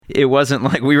it wasn't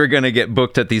like we were going to get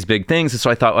booked at these big things. And so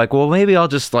I thought like, well, maybe I'll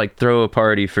just like throw a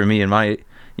party for me and my,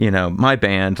 my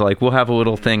band. Like we'll have a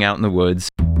little thing out in the woods.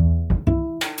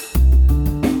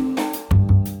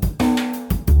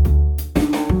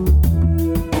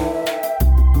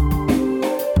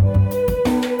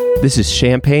 This is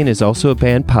Champaign is Also a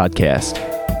Band podcast.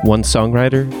 One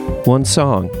songwriter, one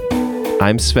song.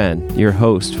 I'm Sven, your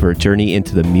host for a journey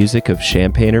into the music of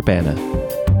Champaign-Urbana.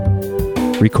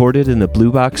 Recorded in the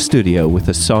Blue Box studio with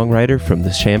a songwriter from the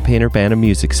Champaign-Urbana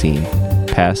music scene,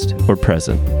 past or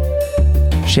present.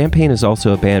 Champaign is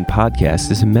Also a Band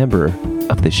podcast is a member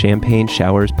of the Champaign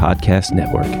Showers Podcast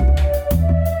Network.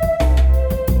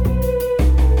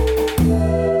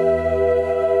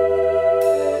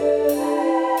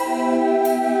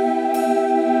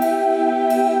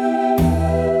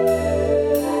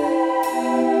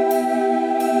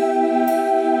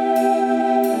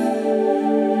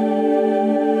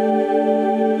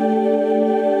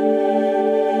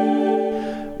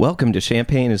 Welcome to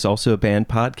Champaign is Also a Band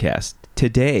podcast.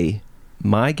 Today,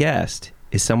 my guest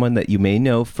is someone that you may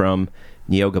know from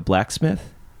Neoga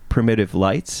Blacksmith, Primitive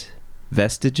Lights,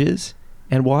 Vestiges,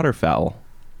 and Waterfowl.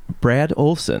 Brad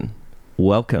Olson,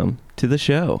 welcome to the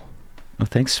show. Well,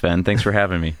 thanks, Sven. Thanks for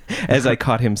having me. As I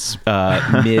caught him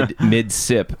mid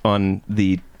sip on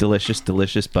the delicious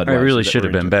Budweiser. I really should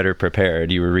have been better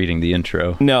prepared. You were reading the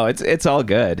intro. No, it's all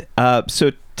good.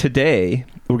 So today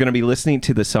we're going to be listening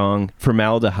to the song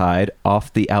Formaldehyde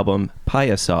off the album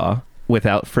Payasaw.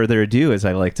 Without further ado, as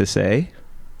I like to say,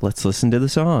 let's listen to the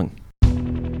song.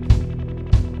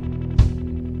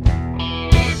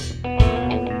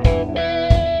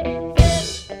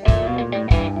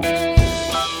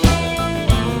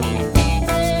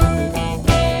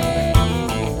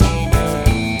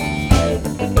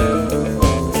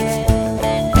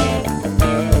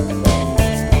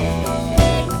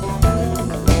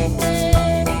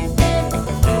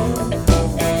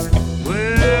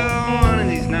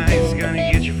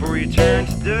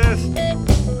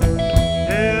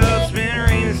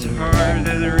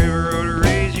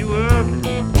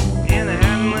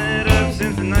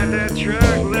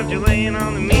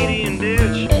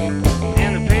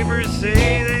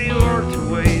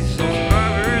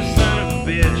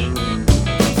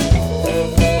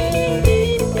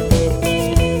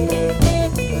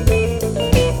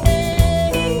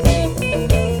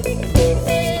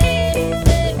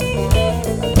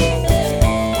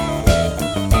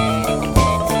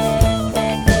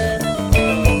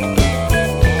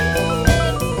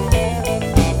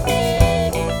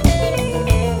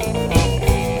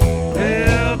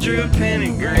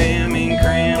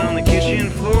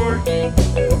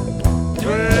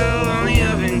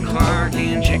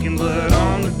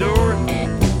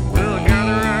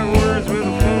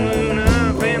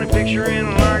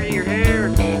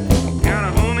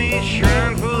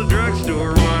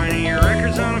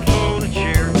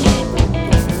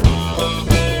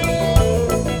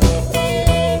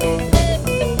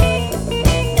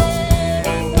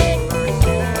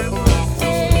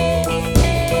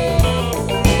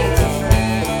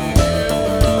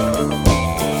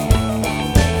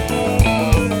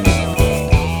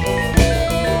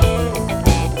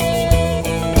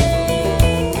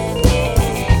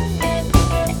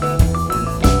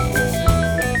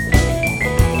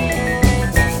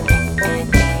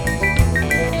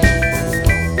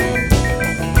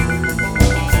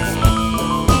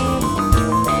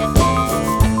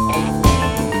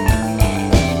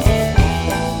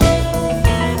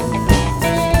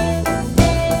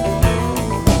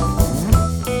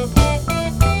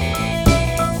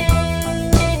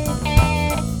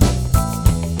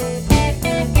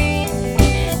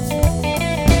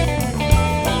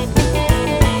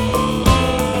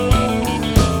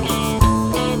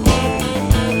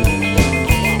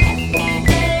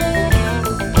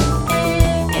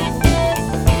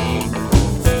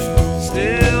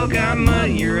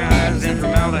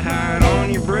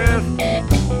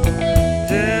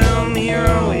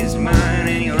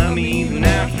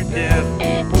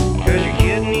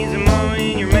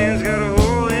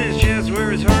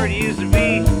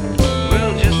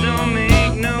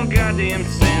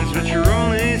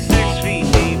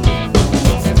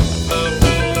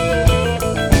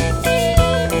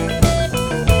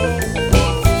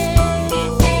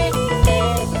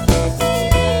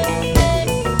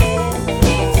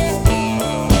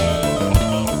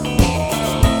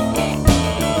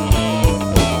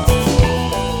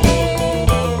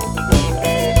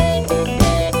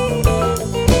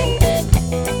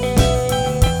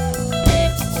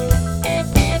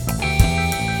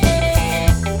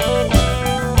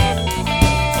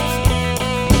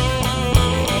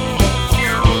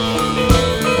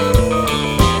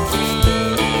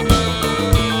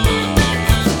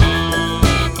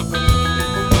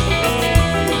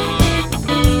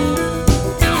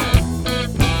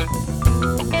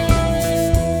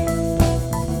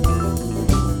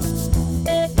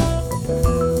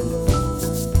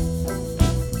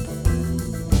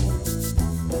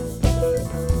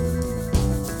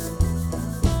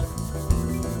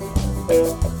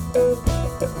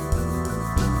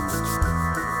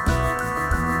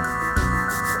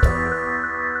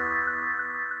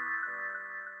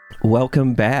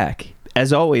 Welcome back.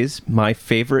 As always, my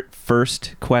favorite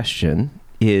first question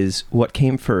is, what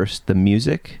came first, the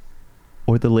music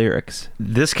or the lyrics?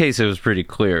 This case, it was pretty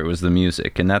clear it was the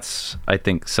music, and that's, I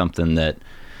think, something that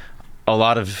a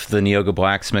lot of the Neoga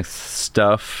Blacksmith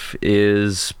stuff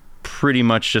is pretty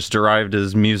much just derived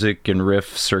as music and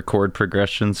riffs or chord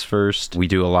progressions first. We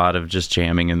do a lot of just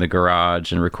jamming in the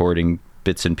garage and recording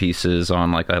bits and pieces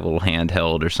on like a little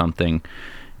handheld or something.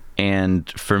 And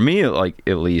for me, like,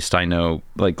 at least I know,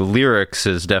 like, lyrics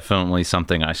is definitely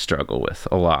something I struggle with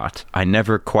a lot. I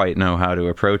never quite know how to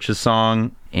approach a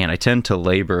song, and I tend to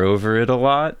labor over it a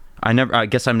lot. I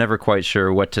guess I'm never quite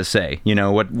sure what to say. You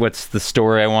know, what's the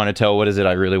story I want to tell? What is it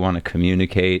I really want to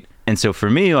communicate? And so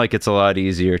for me, like, it's a lot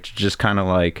easier to just kind of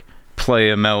like play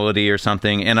a melody or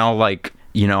something, and I'll like,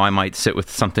 you know, I might sit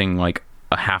with something like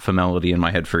a half a melody in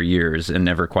my head for years and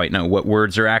never quite know what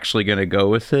words are actually going to go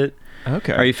with it.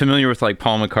 Okay. Are you familiar with like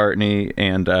Paul McCartney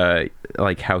and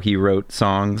like how he wrote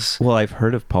songs? Well, I've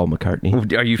heard of Paul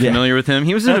McCartney. Are you familiar with him?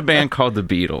 He was in a band called the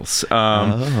Beatles.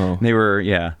 They were,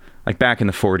 like back in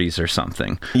the 40s or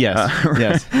something. Yes.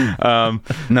 Yes.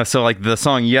 No, so like the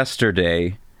song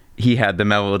Yesterday, he had the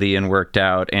melody and worked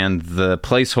out, and the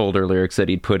placeholder lyrics that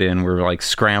he'd put in were like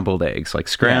scrambled eggs,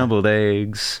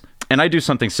 eggs. And I do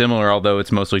something similar, although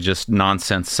it's mostly just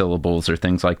nonsense syllables or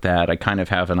things like that. I kind of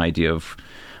have an idea of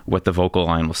what the vocal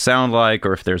line will sound like,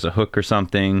 or if there's a hook or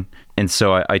something. And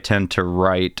so I tend to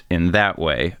write in that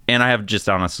way. And I have just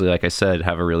honestly, like I said,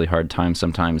 have a really hard time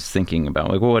sometimes thinking about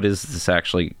like, well, what is this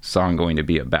actually song going to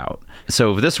be about?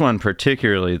 So this one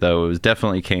particularly, though, it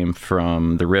definitely came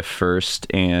from the riff first.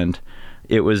 And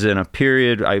it was in a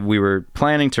period, we were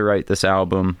planning to write this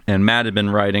album, and Matt had been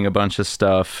writing a bunch of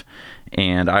stuff,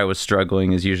 and I was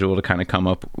struggling as usual to kind of come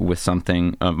up with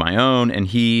something of my own. And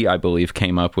he, I believe,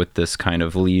 came up with this kind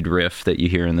of lead riff that you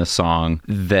hear in this song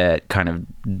that kind of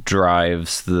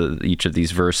drives each of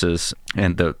these verses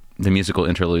and the musical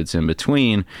interludes in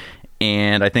between.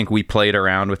 And I think we played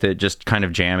around with it, just kind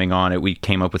of jamming on it. We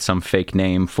came up with some fake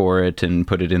name for it and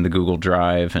put it in the Google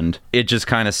Drive, and it just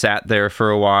kind of sat there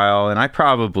for a while. And I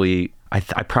probably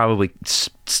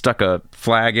stuck a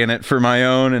flag in it for my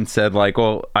own and said like,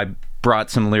 well, I brought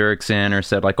some lyrics in, or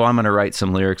said like, oh, I'm going to write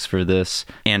some lyrics for this.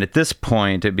 And at this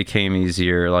point, it became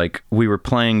easier. Like, we were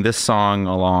playing this song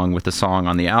along with the song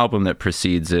on the album that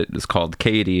precedes it. It's called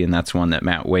Katie, and that's one that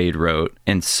Matt Wade wrote.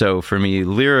 And so for me,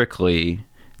 lyrically,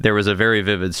 there was a very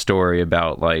vivid story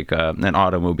about like an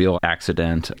automobile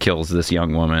accident kills this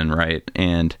young woman, right?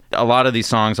 And a lot of these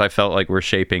songs I felt like were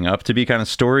shaping up to be kind of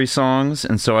story songs,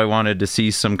 and so I wanted to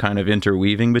see some kind of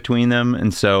interweaving between them.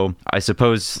 And so I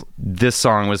suppose this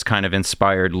song was kind of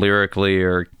inspired lyrically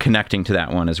or connecting to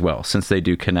that one as well, since they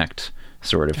do connect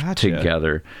sort of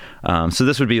together. So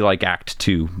this would be like Act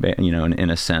 2, you know, in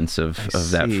a sense of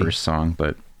that first song.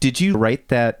 But did you write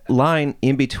that line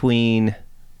in between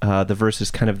the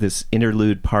verses, kind of this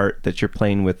interlude part that you're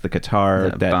playing with the guitar?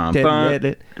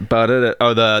 The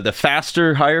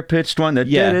faster, higher pitched one.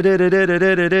 Yeah.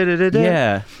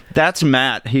 That's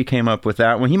Matt. He came up with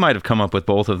that one. He might have come up with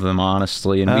both of them,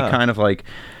 honestly. And we kind of like,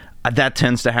 that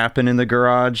tends to happen in the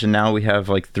garage. And now we have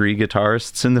like 3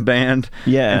 guitarists in the band.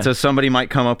 Yeah. And so somebody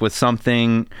might come up with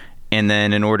something, and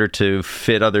then in order to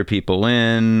fit other people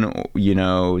in, you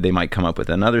know, they might come up with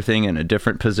another thing in a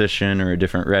different position or a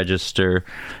different register.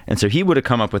 And so he would have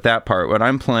come up with that part. What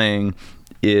I'm playing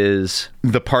is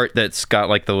the part that's got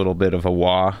like the little bit of a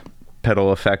wah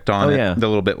pedal effect on it. Yeah. The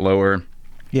little bit lower,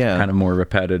 kind of more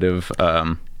repetitive,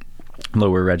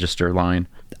 lower register line.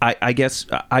 I guess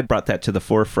I brought that to the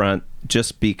forefront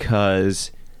just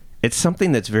because it's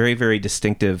something that's very, very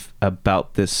distinctive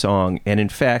about this song. And in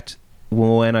fact,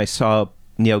 when I saw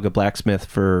Neoga Blacksmith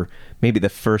for maybe the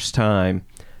first time,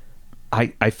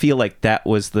 I feel like that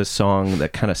was the song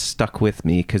that kind of stuck with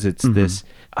me, because it's this,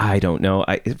 I don't know,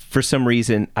 for some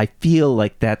reason, I feel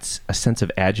like that's a sense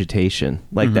of agitation.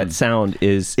 Like that sound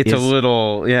is a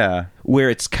little, where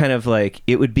it's kind of like,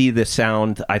 it would be the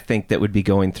sound, I think, that would be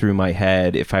going through my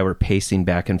head if I were pacing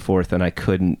back and forth and I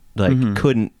couldn't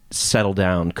settle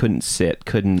down, couldn't sit,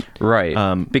 couldn't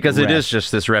because rest. It is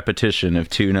just this repetition of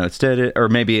 2 notes, or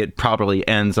maybe it probably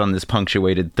ends on this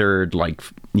punctuated third, like,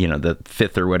 you know, the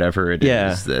 5th or whatever it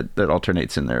is that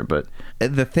alternates in there. But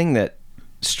the thing that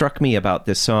struck me about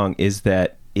this song is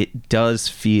that it does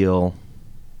feel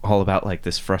all about like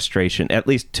this frustration. At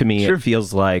least to me, it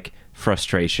feels like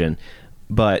frustration.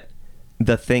 But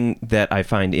the thing that I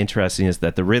find interesting is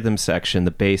that the rhythm section,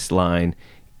 the bass line,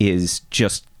 is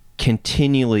just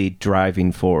continually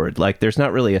driving forward. Like, there's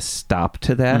not really a stop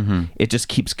to that. It just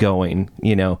keeps going,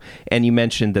 you know. And you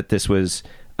mentioned that this was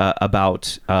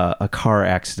about a car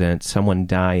accident, someone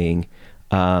dying.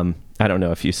 I don't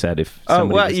know if you said if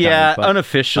somebody was dying, but,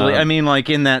 unofficially. I mean, like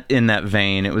in that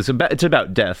vein, it's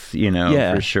about death,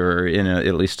 for sure, in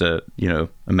at least a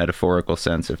metaphorical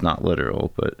sense, if not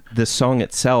literal. But the song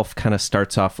itself kind of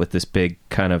starts off with this big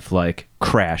kind of like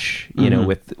crash,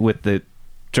 with the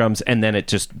drums, and then it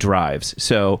just drives.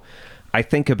 So I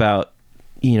think about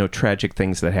tragic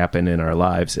things that happen in our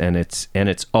lives, and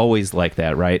it's always like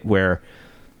that, right? Where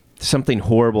something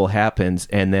horrible happens,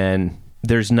 and then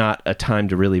there's not a time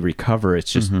to really recover.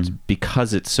 It's just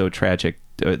because it's so tragic,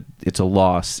 it's a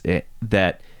loss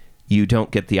that you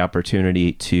don't get the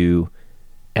opportunity to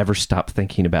ever stop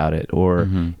thinking about it, or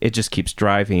it just keeps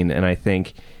driving. And I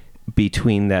think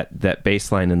between that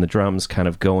bass line and the drums kind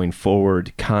of going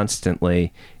forward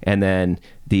constantly, and then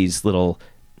these little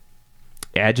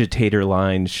agitator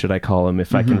lines, should I call them,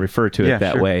 if I can refer to it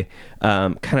that way,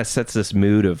 kind of sets this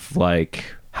mood of like,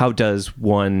 how does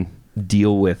one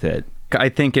deal with it? I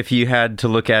think if you had to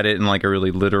look at it in like a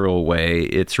really literal way,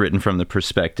 it's written from the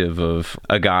perspective of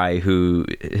a guy who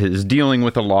is dealing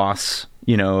with a loss,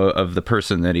 of the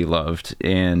person that he loved,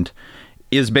 and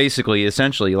is basically,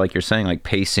 essentially, like you're saying, like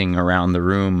pacing around the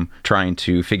room, trying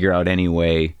to figure out any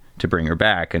way to bring her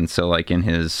back. And so like in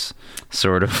his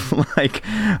sort of like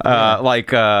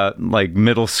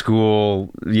middle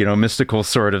school, mystical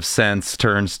sort of sense,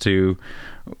 turns to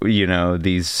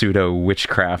these pseudo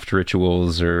witchcraft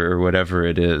rituals or whatever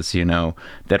it is,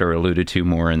 that are alluded to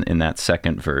more in that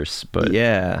second verse. But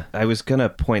yeah, I was going to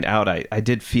point out, I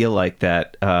did feel like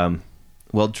that,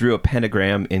 drew a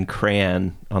pentagram in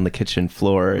crayon on the kitchen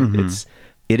floor.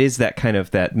 It is that kind of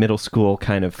that middle school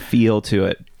kind of feel to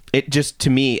it. It just, to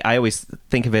me, I always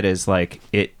think of it as like,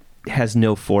 it has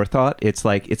no forethought. It's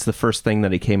like it's the first thing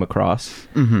that he came across,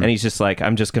 and he's just like,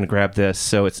 I'm just going to grab this.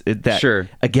 So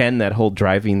again, that whole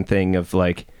driving thing of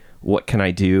like, what can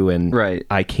I do? And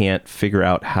I can't figure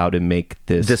out how to make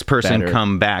this person better.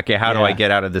 Come back. How do I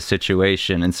get out of the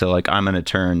situation? And so like, I'm going to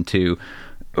turn to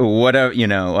whatever,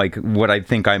 like what I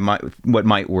think what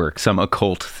might work, some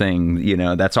occult thing,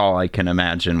 that's all I can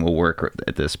imagine will work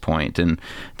at this point. And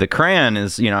the crayon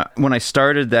is, when I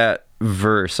started that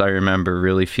verse, I remember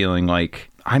really feeling like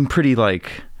I'm pretty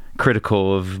like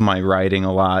critical of my writing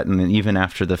a lot, and then even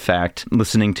after the fact,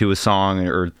 listening to a song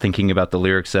or thinking about the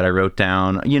lyrics that I wrote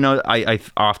down, I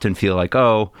often feel like,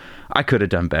 oh, I could have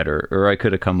done better, or I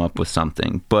could have come up with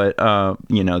something, but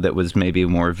that was maybe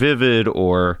more vivid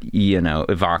or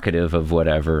evocative of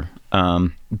whatever.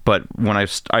 But when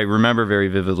I remember very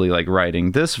vividly like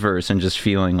writing this verse and just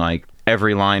feeling like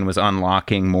every line was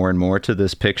unlocking more and more to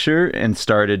this picture, and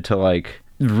started to like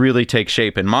really take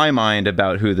shape in my mind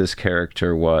about who this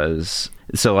character was.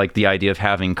 So like the idea of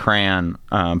having crayon,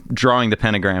 drawing the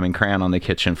pentagram in crayon on the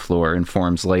kitchen floor,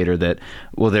 informs later that,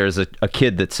 well, there's a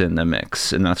kid that's in the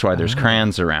mix, and that's why there's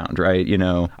crayons around, right?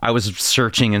 I was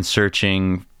searching and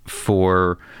searching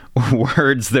for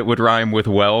words that would rhyme with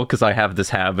well, because I have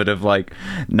this habit of like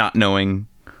not knowing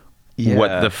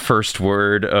what the first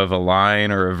word of a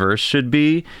line or a verse should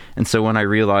be. And so when I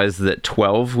realized that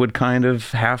 12 would kind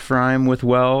of half rhyme with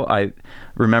well, I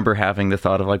remember having the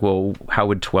thought of like, well, how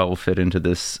would 12 fit into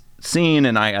this scene?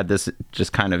 And I had this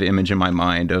just kind of image in my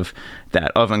mind of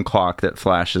that oven clock that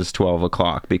flashes 12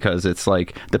 o'clock because it's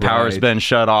like the power's been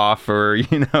shut off, or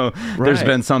there's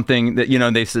been something that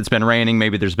it's been raining,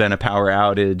 maybe there's been a power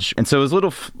outage. And so it was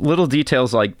little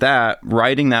details like that.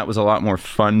 Writing that was a lot more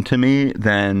fun to me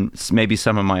than maybe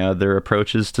some of my other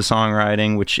approaches to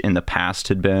songwriting, which in the past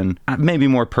had been maybe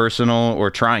more personal, or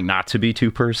trying not to be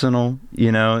too personal,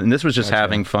 and this was just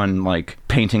having fun, like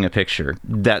painting a picture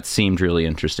that seemed really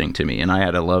interesting to me. And I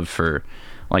had a love for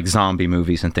like zombie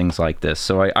movies and things like this.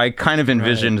 So I kind of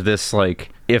envisioned this,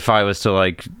 like, if I was to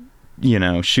like,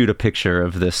 shoot a picture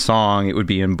of this song, it would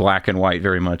be in black and white,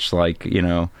 very much like,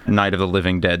 Night of the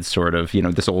Living Dead sort of,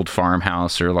 this old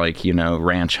farmhouse, or like,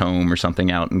 ranch home or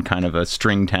something out in kind of a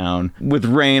string town with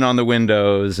rain on the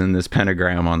windows and this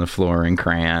pentagram on the floor in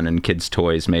crayon, and kids'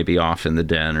 toys maybe off in the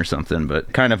den or something,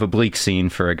 but kind of a bleak scene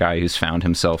for a guy who's found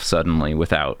himself suddenly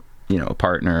without a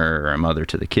partner or a mother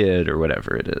to the kid or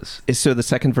whatever it is. So the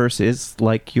second verse is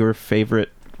like your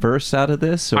favorite verse out of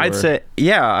this? Or? I'd say,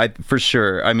 for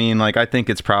sure. I mean, like, I think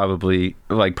it's probably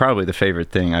the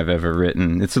favorite thing I've ever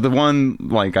written. It's the one,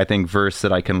 like, I think verse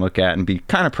that I can look at and be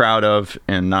kind of proud of,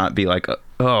 and not be like,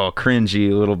 oh,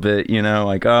 cringy a little bit,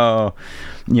 like, oh,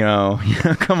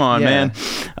 come on,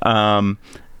 man.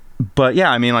 But yeah,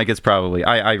 I mean, like, it's probably,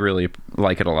 I really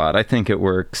like it a lot. I think it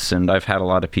works, and I've had a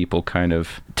lot of people kind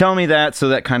of tell me that, so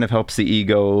that kind of helps the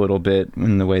ego a little bit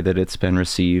in the way that it's been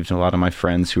received. A lot of my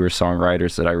friends who are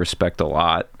songwriters that I respect a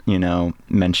lot, you know,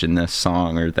 mention this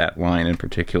song or that line in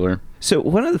particular. So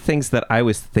one of the things that I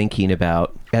was thinking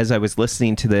about as I was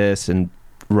listening to this and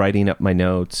writing up my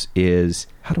notes is,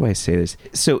 how do I say this?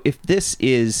 So if this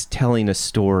is telling a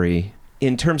story,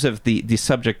 in terms of the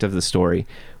subject of the story,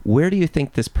 where do you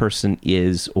think this person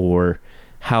is, or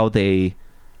how they,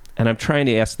 and I'm trying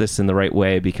to ask this in the right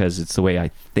way because it's the way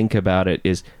I think about it,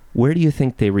 is where do you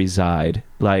think they reside,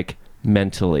 like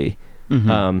mentally?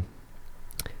 Mm-hmm.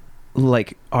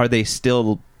 Like, are they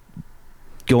still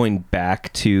going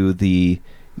back to the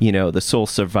sole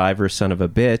survivor son of a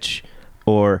bitch,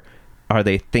 or are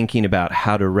they thinking about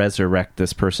how to resurrect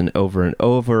this person over and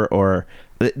over? Or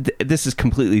this is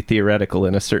completely theoretical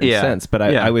in a certain sense, but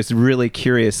I was really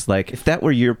curious, like, if that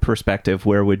were your perspective,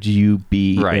 where would you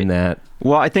be in that?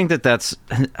 Well, I think that's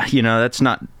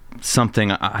not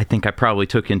something I think I probably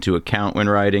took into account when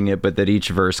writing it, but that each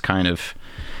verse kind of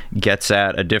gets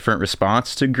at a different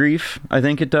response to grief. I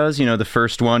think it does. You know, the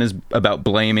first one is about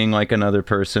blaming like another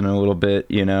person a little bit,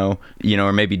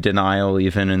 or maybe denial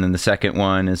even. And then the second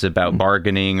one is about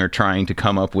bargaining or trying to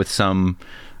come up with some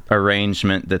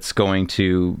arrangement that's going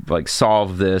to like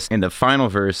solve this. And the final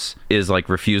verse is like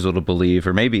refusal to believe,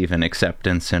 or maybe even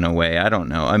acceptance in a way. I don't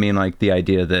know. I mean, like the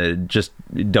idea that it just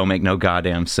don't make no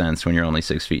goddamn sense when you're only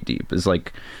 6 feet deep is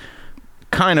like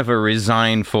kind of a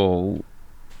resignful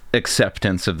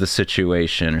acceptance of the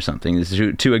situation or something, is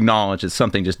to acknowledge that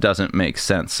something just doesn't make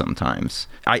sense sometimes.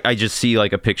 I just see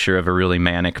like a picture of a really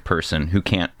manic person who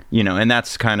can't, and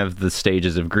that's kind of the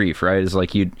stages of grief, right? It's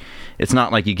like it's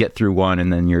not like you get through one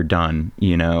and then you're done,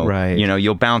 Right.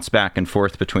 You'll bounce back and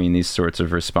forth between these sorts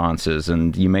of responses,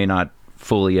 and you may not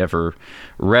fully ever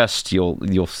rest.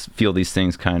 You'll feel these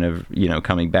things kind of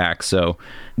coming back. So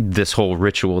this whole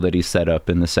ritual that he set up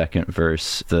in the second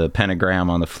verse, the pentagram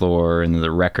on the floor and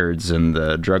the records and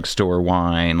the drugstore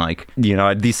wine, like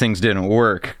these things didn't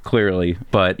work clearly,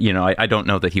 but I don't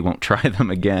know that he won't try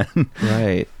them again.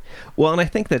 Right. Well, and I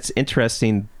think that's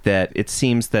interesting that it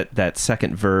seems that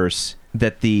second verse,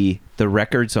 that the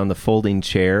records on the folding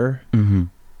chair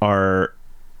are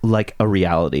like a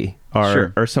reality,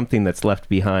 or something that's left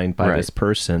behind by this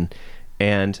person.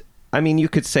 And I mean, you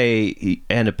could say,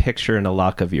 and a picture in a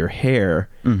lock of your hair,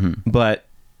 but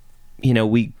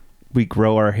we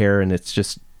grow our hair and it's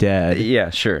just dead. Yeah,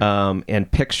 sure. And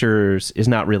pictures is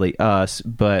not really us,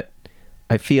 but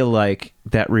I feel like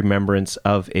that remembrance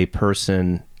of a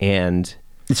person, and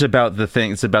it's about the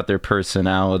thing. It's about their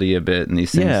personality a bit, and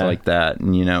these things like that.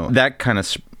 And that kind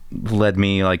of led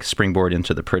me like springboard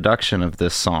into the production of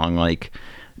this song, like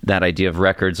that idea of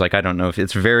records. Like, I don't know if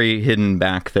it's very hidden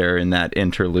back there in that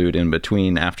interlude in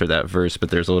between after that verse,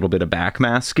 but there's a little bit of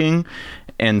backmasking.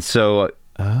 And so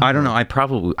I don't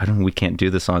know, we can't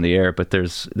do this on the air, but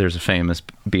there's a famous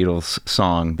Beatles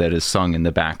song that is sung in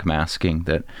the backmasking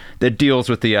that deals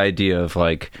with the idea of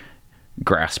like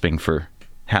grasping for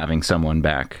having someone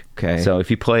back. Okay. So if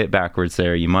you play it backwards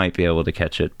there, you might be able to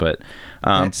catch it. But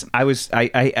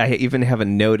I even have a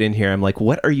note in here. I'm like,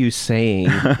 what are you saying?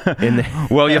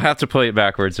 Well, you'll have to play it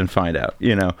backwards and find out.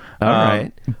 All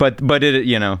right. But it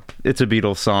it's a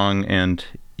Beatles song, and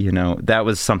that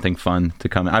was something fun to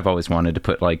come. I've always wanted to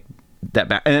put like that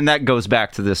back, and that goes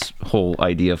back to this whole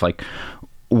idea of like,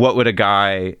 what would a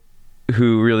guy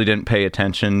who really didn't pay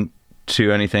attention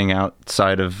to anything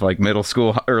outside of like middle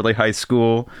school, early high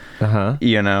school, how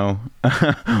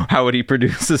would he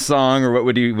produce a song, or what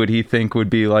would he think would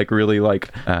be like really like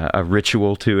a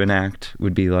ritual to enact?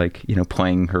 Would be like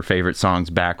playing her favorite songs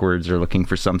backwards, or looking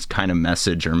for some kind of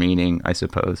message or meaning, I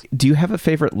suppose. Do you have a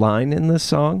favorite line in this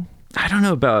song? I don't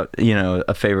know about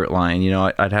a favorite line.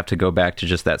 I'd have to go back to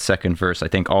just that second verse. I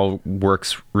think all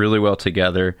works really well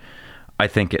together. I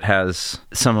think it has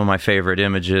some of my favorite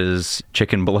images.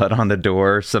 Chicken blood on the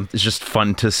door. It's just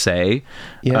fun to say.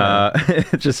 Yeah.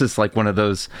 It's just like one of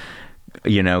those,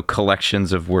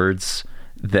 collections of words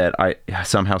that I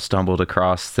somehow stumbled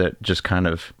across that just kind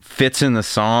of fits in the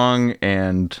song.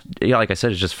 And like I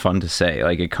said, it's just fun to say.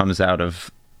 Like, it comes out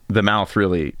of the mouth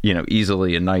really,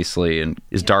 easily and nicely, and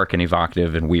is dark and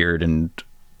evocative and weird and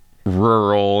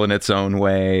rural in its own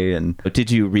way. And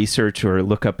did you research or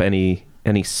look up any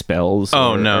spells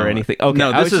or anything? Okay,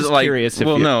 no, this is like curious.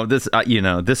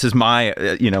 This is my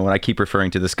when I keep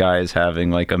referring to this guy as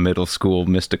having like a middle school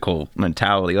mystical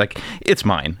mentality, like it's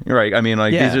mine, right? I mean,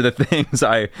 like these are the things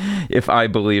if I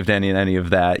believed any of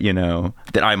that,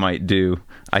 that I might do,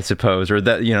 I suppose, or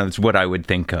that it's what I would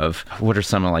think of. What are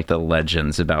some of like the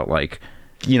legends about like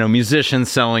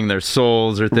musicians selling their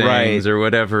souls or things or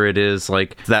whatever it is.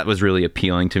 Like, that was really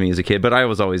appealing to me as a kid. But I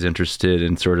was always interested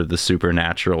in sort of the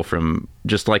supernatural from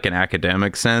just like an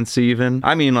academic sense even.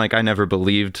 I mean, like, I never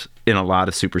believed in a lot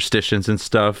of superstitions and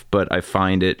stuff, but I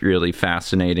find it really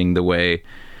fascinating the way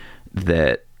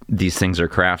that these things are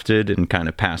crafted and kind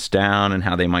of passed down and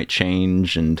how they might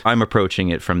change. And I'm approaching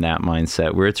it from that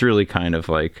mindset where it's really kind of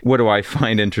like, what do I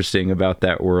find interesting about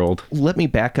that world? Let me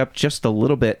back up just a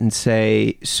little bit and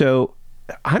say, so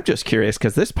I'm just curious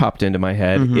because this popped into my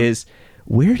head is,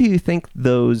 where do you think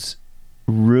those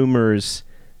rumors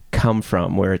come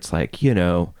from where it's like,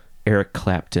 Eric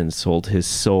Clapton sold his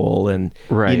soul and,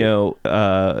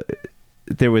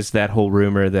 there was that whole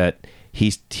rumor that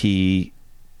he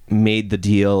made the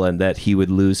deal and that he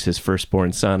would lose his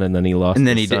firstborn son and then he lost and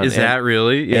then his son. Is that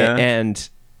really? Yeah. And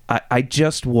I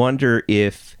just wonder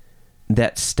if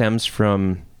that stems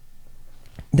from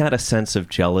not a sense of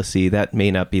jealousy. That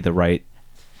may not be the right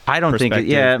I don't think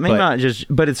it, not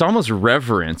just, but it's almost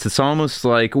reverence. It's almost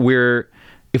like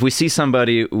if we see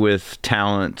somebody with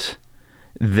talent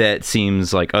that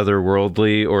seems like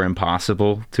otherworldly or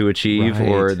impossible to achieve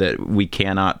or that we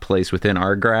cannot place within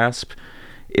our grasp,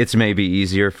 it's maybe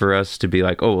easier for us to be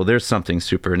like, oh, well, there's something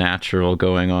supernatural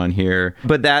going on here.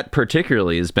 But that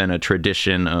particularly has been a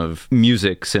tradition of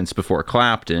music since before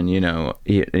Clapton.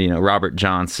 Robert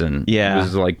Johnson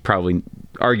was like probably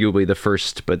arguably the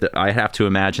first, but I have to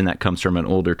imagine that comes from an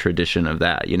older tradition of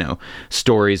that,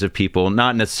 stories of people,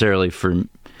 not necessarily for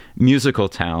musical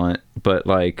talent, but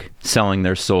like selling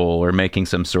their soul or making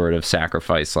some sort of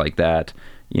sacrifice like that.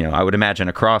 I would imagine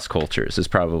across cultures is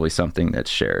probably something that's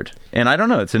shared. And I don't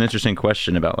know, it's an interesting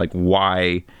question about like,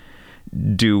 why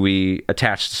do we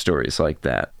attach to stories like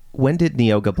that? When did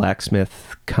Neoga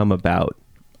Blacksmith come about?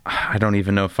 I don't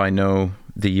even know if I know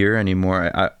the year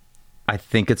anymore. I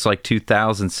think it's like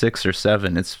 2006 or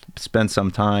 7. It's been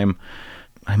some time.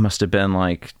 I must have been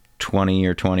like 20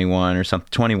 or 21 or something,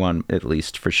 21 at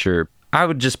least for sure. I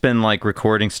would just been like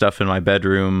recording stuff in my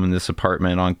bedroom in this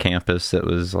apartment on campus that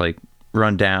was like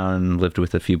run down, lived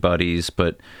with a few buddies,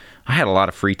 but I had a lot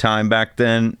of free time back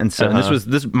then. And so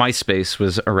this MySpace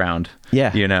was around,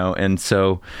 and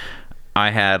so I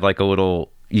had like a little,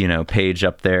 page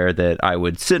up there that I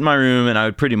would sit in my room and I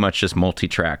would pretty much just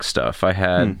multi-track stuff. I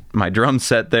had my drum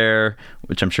set there,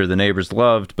 which I'm sure the neighbors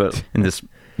loved, but in this,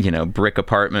 brick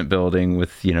apartment building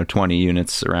with, 20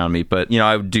 units around me. But,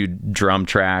 I would do drum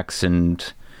tracks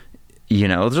and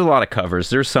there's a lot of covers.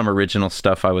 There's some original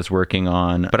stuff I was working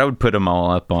on, but I would put them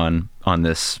all up on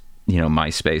this,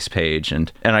 MySpace page.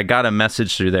 And I got a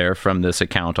message through there from this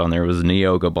account on there. It was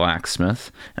Neoga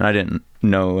Blacksmith. And I didn't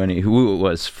know who it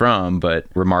was from, but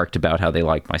remarked about how they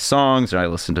liked my songs and I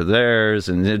listened to theirs.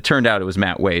 And it turned out it was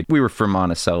Matt Wade. We were from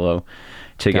Monticello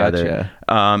together.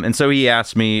 Gotcha. And so he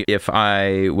asked me if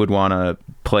I would want to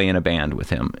play in a band with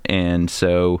him. And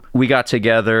so we got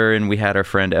together and we had our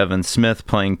friend Evan Smith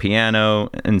playing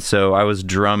piano. And so I was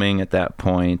drumming at that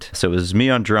point. So it was me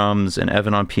on drums and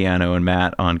Evan on piano and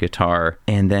Matt on guitar.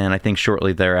 And then I think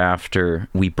shortly thereafter,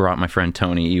 we brought my friend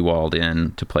Tony Ewald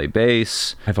in to play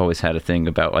bass. I've always had a thing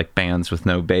about like bands with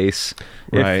no bass.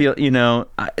 Right.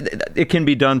 It can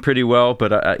be done pretty well,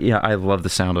 but I love the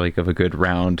sound of a good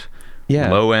round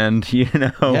low end,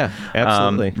 Yeah,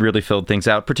 absolutely. Really filled things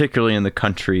out, particularly in the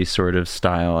country sort of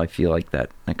style. I feel like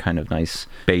that kind of nice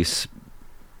bass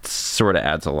sort of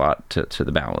adds a lot to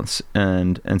the balance.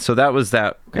 And so that was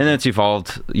that. Okay. And it's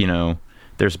evolved,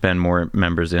 there's been more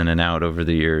members in and out over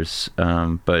the years.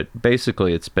 But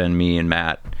basically it's been me and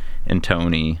Matt and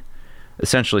Tony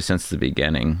essentially since the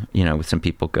beginning, with some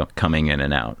people coming in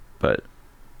and out. But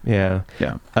yeah.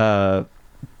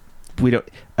 We don't,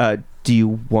 do you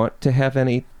want to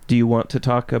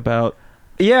talk about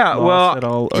loss at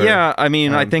all? Or, I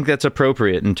mean, I think that's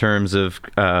appropriate in terms of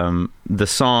the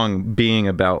song being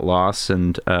about loss.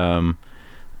 And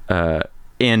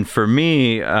for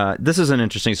me, this is an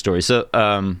interesting story.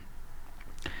 So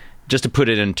just to put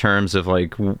it in terms of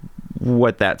like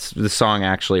what the song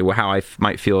actually, how I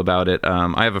might feel about it.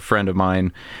 I have a friend of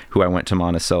mine who I went to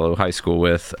Monticello High School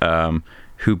with,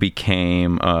 who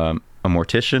became a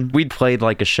mortician. We'd played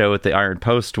like a show at the Iron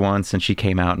Post once, and she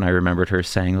came out, and I remembered her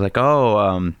saying like,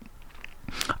 "Oh,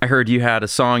 I heard you had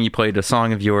you played a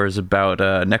song of yours about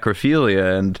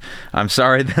necrophilia, and I'm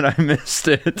sorry that I missed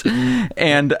it."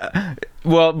 And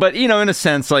but in a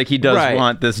sense, like he does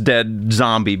want this dead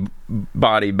zombie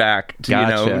body back,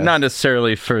 not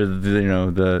necessarily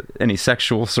for any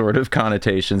sexual sort of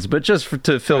connotations, but just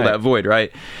to fill that void,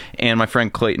 right? And my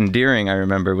friend Clayton Deering, I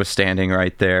remember, was standing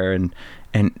right there,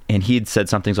 And he'd said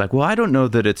something like, well, I don't know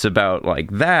that it's about like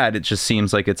that. It just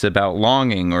seems like it's about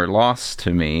longing or loss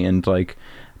to me. And like,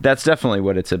 that's definitely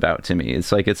what it's about to me.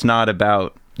 It's like, it's not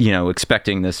about,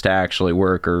 expecting this to actually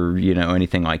work or,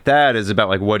 anything like that. It's about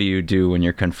like, what do you do when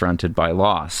you're confronted by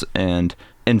loss? And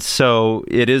so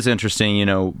it is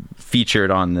interesting, featured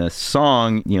on this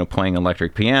song, playing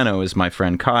electric piano is my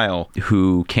friend Kyle,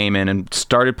 who came in and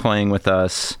started playing with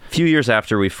us a few years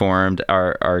after we formed.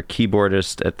 Our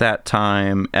keyboardist at that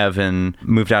time, Evan,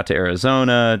 moved out to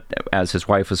Arizona as his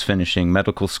wife was finishing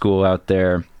medical school out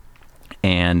there.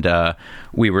 And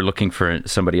we were looking for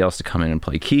somebody else to come in and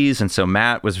play keys. And so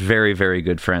Matt was very, very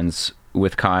good friends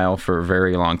with Kyle for a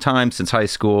very long time, since high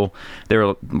school. They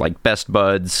were like best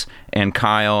buds, and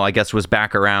Kyle, I guess, was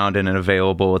back around and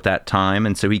available at that time.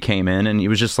 And so he came in, and he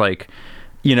was just like,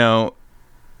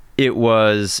 it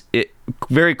was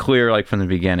very clear, like from the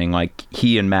beginning, like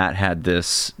he and Matt had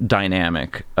this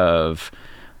dynamic of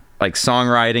like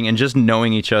songwriting and just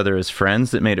knowing each other as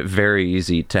friends that made it very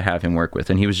easy to have him work with.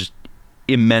 And he was just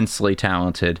immensely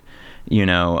talented,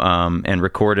 and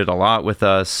recorded a lot with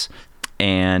us.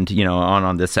 And,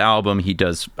 on this album, he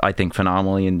does, I think,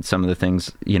 phenomenally. And some of the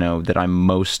things, that I'm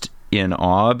most in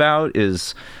awe about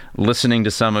is listening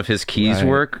to some of his keys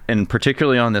work. And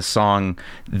particularly on this song,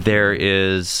 there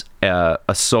is a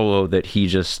solo that he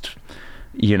just,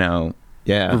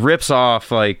 rips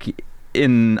off, like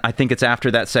I think it's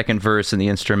after that second verse in the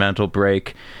instrumental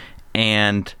break.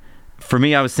 And for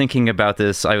me, I was thinking about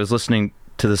this. I was listening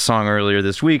to the song earlier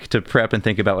this week to prep and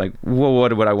think about like, well,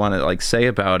 what would I want to like say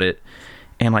about it?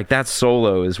 And like that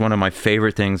solo is one of my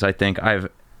favorite things I think I've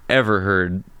ever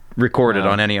heard recorded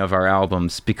on any of our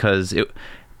albums, because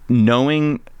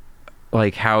knowing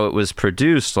like how it was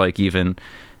produced, like even,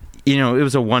 it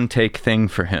was a one take thing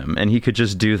for him, and he could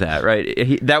just do that,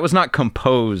 right? That was not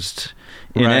composed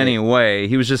in any way.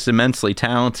 He was just immensely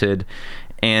talented.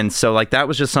 And so like that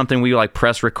was just something we like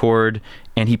press record,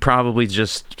 and he probably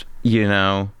just,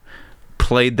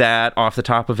 played that off the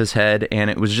top of his head.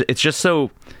 And it's just so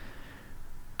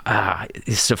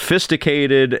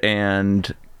sophisticated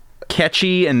and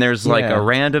catchy, and there's like a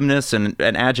randomness and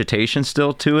an agitation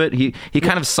still to it. He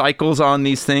kind of cycles on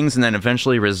these things and then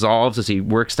eventually resolves as he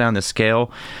works down the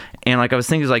scale. And like I was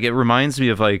thinking, like it reminds me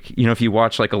of like, if you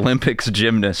watch like Olympics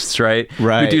gymnasts, right?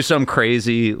 Who do some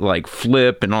crazy like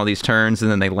flip and all these turns,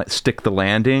 and then they stick the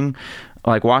landing.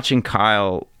 Like watching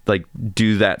Kyle like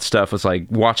do that stuff was like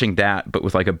watching that, but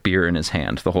with like a beer in his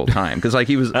hand the whole time, because like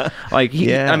he was like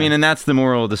I mean, and that's the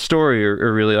moral of the story,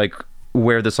 or really like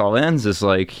where this all ends is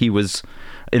like he was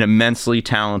an immensely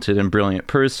talented and brilliant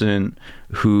person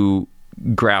who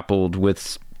grappled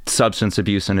with substance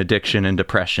abuse and addiction and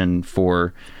depression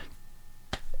for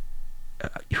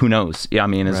who knows? Yeah, I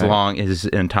mean, as long as his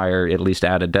entire, at least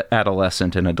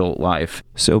adolescent and adult life.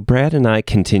 So Brad and I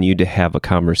continued to have a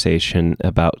conversation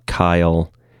about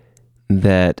Kyle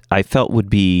that I felt would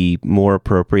be more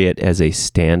appropriate as a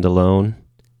standalone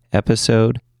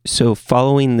episode. So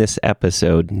following this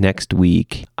episode next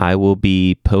week, I will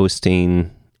be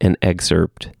posting an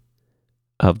excerpt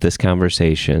of this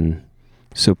conversation.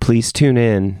 So please tune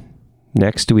in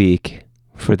next week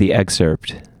for the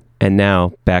excerpt. And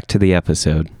now, back to the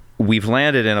episode. We've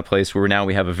landed in a place where now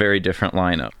we have a very different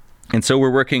lineup. And so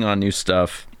we're working on new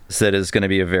stuff that is going to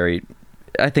be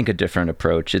a different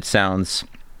approach. It sounds,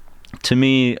 to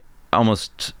me,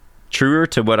 almost truer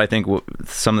to what I think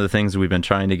some of the things we've been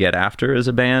trying to get after as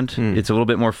a band. It's a little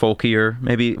bit more folkier.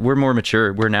 Maybe we're more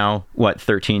mature. We're now,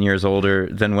 13 years older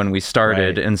than when we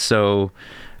started. And so,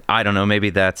 I don't know, maybe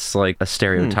that's like a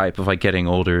stereotype of like getting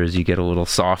older as you get a little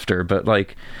softer. But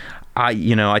like,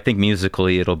 I think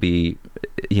musically it'll be,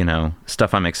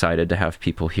 stuff I'm excited to have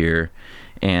people hear.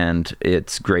 And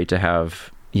it's great to have,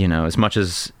 as much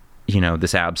as,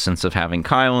 this absence of having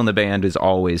Kyle in the band is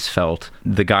always felt.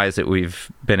 The guys that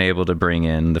we've been able to bring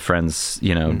in, the friends,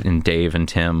 and Dave and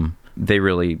Tim, they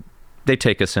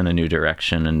take us in a new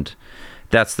direction. And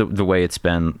that's the way it's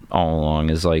been all along,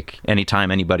 is like anytime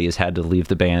anybody has had to leave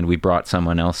the band, we brought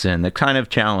someone else in that kind of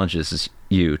challenges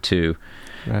you to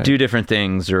do different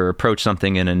things or approach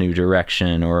something in a new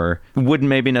direction, or wouldn't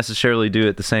maybe necessarily do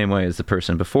it the same way as the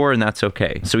person before, and that's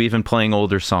okay. So even playing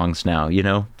older songs now,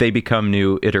 they become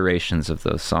new iterations of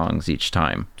those songs each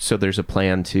time. So there's a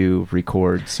plan to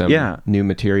record some new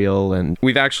material, and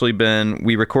we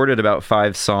recorded about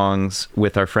 5 songs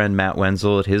with our friend Matt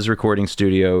Wenzel at his recording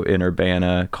studio in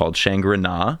Urbana called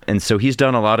Shangri-La. And so he's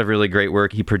done a lot of really great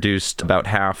work. He produced about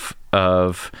half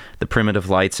of the Primitive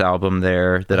Lights album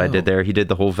there that I did there. He did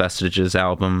the whole Vestiges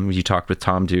album. You talked with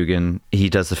Tom Dugan. He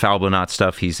does the Falbonaut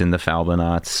stuff. He's in the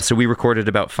Falbonauts. So we recorded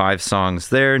about 5 songs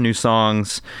there, new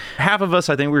songs. Half of us,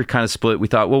 I think we were kind of split. We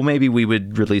thought, well, maybe we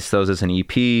would release those as an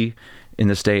EP. In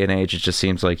this day and age, it just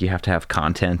seems like you have to have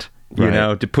content. You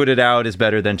know, to put it out is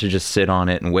better than to just sit on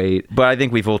it and wait. But I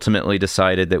think we've ultimately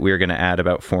decided that we're going to add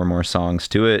about 4 more songs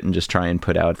to it and just try and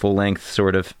put out a full-length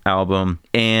sort of album.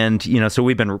 And, you know, so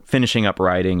we've been finishing up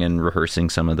writing and rehearsing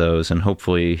some of those. And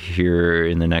hopefully here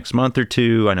in the next month or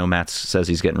 2, I know Matt says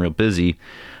he's getting real busy,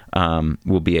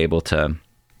 we'll be able to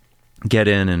get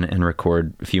in and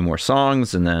record a few more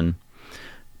songs and then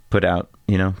put out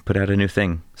a new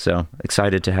thing. So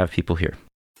excited to have people here.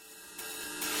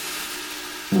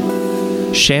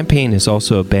 Champaign is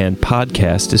Also a Band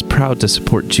podcast is proud to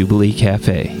support Jubilee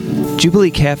Cafe. Jubilee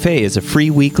Cafe is a free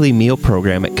weekly meal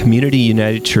program at Community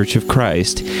United Church of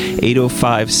Christ,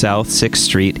 805 South 6th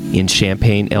Street in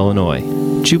Champaign, Illinois.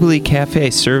 Jubilee Cafe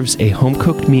serves a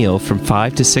home-cooked meal from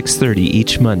 5 to 6:30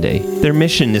 each Monday. Their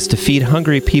mission is to feed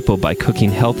hungry people by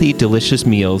cooking healthy, delicious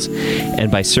meals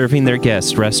and by serving their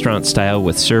guests restaurant-style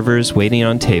with servers waiting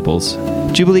on tables.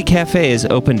 Jubilee Cafe is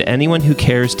open to anyone who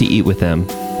cares to eat with them.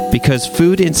 Because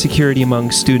food insecurity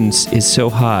among students is so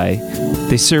high,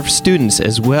 they serve students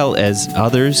as well as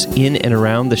others in and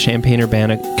around the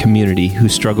Champaign-Urbana community who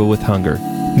struggle with hunger.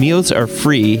 Meals are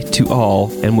free to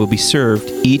all and will be served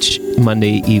each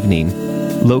Monday evening.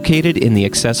 Located in the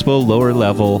accessible lower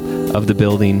level of the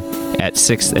building at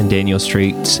 6th and Daniel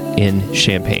Streets in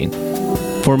Champaign.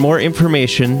 For more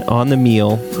information on the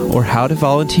meal or how to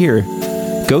volunteer,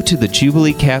 go to the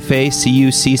Jubilee Cafe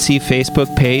CUCC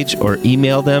Facebook page or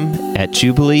email them at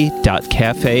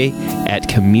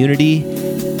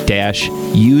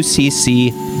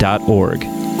jubilee.cafe@community-ucc.org.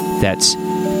 That's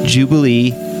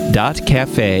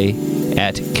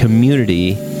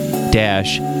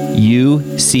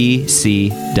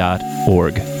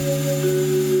jubilee.cafe@community-ucc.org.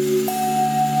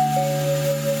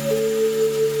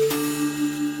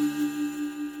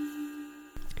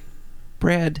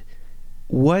 Brad,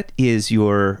 what is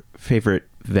your favorite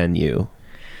venue?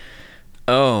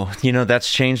 Oh,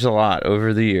 that's changed a lot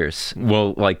over the years.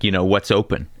 Well, like, what's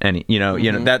open, and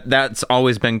that's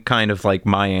always been kind of like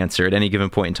my answer at any given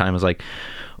point in time. Was like,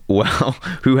 well,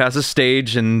 who has a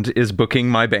stage and is booking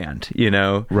my band,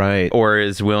 right, or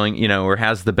is willing, or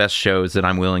has the best shows that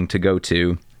I'm willing to go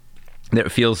to.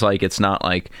 That feels like it's not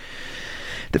like.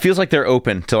 It feels like they're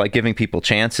open to like giving people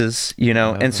chances,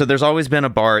 and so there's always been a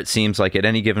bar, it seems like, at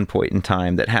any given point in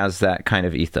time that has that kind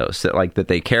of ethos, that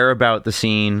they care about the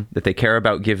scene, that they care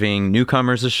about giving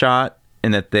newcomers a shot,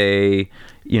 and that they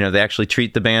actually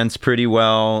treat the bands pretty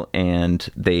well, and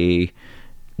they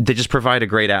just provide a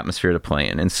great atmosphere to play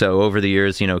in. And so over the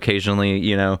years,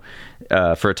 occasionally,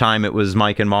 for a time it was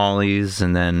Mike and Molly's,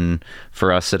 and then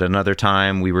for us at another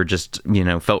time, we were just,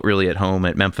 felt really at home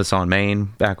at Memphis on Main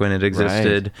back when it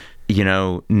existed.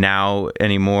 Right. Now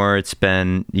anymore, it's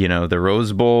been, the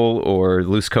Rose Bowl or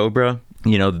Loose Cobra.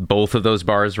 Both of those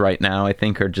bars right now, I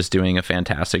think, are just doing a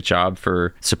fantastic job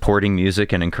for supporting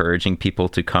music and encouraging people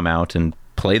to come out and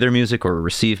play their music or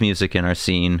receive music in our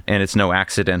scene. And it's no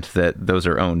accident that those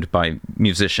are owned by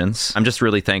musicians. I'm just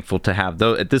really thankful to have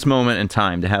at this moment in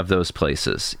time, to have those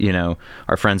places.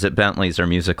 Our friends at Bentley's are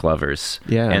music lovers.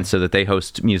 Yeah. And so that they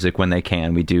host music when they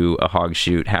can. We do a hog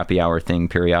shoot happy hour thing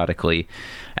periodically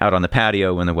out on the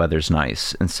patio when the weather's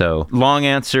nice. And so long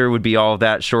answer would be all of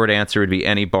that. Short answer would be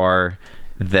any bar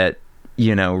that,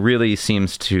 really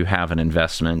seems to have an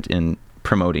investment in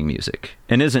promoting music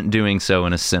and isn't doing so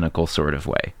in a cynical sort of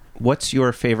way. What's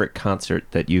your favorite concert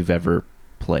that you've ever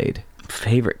played?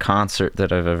 Favorite concert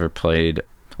that I've ever played?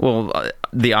 Well,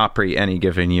 the Opry any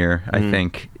given year, I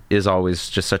think, is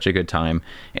always just such a good time.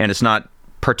 And it's not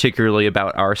particularly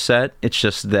about our set. It's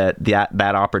just that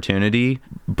opportunity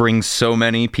brings so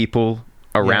many people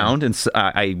around. Yeah. And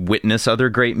I witness other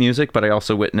great music, but I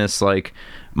also witness like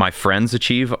my friends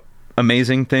achieve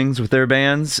amazing things with their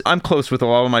bands. I'm close with a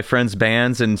lot of my friends'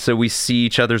 bands, and so we see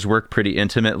each other's work pretty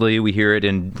intimately. We hear it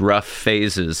in rough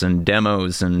phases and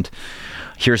demos, and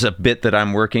here's a bit that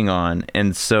I'm working on.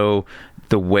 And so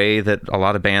the way that a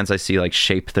lot of bands I see like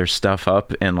shape their stuff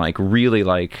up and like really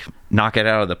like knock it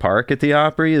out of the park at the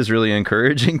Opry is really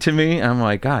encouraging to me. I'm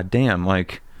like, God damn,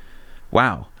 like,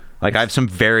 wow. Like, I have some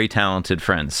very talented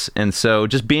friends. And so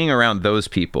just being around those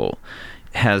people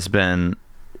has been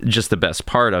just the best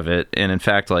part of it. And in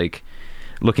fact, like,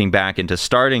 looking back into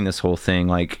starting this whole thing,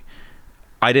 like,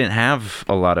 I didn't have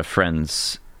a lot of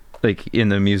friends like in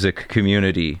the music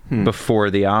community before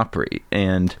the Opry,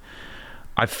 and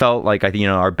I felt like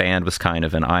our band was kind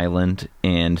of an island,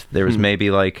 and there was maybe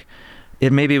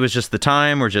it was just the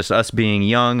time, or just us being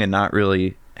young and not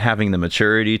really having the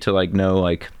maturity to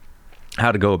know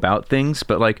how to go about things.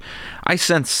 But I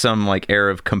sensed some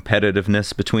air of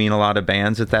competitiveness between a lot of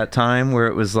bands at that time, where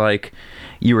it was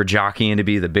you were jockeying to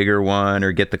be the bigger one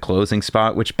or get the closing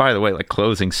spot, which, by the way,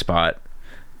 closing spot,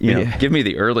 give me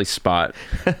the early spot.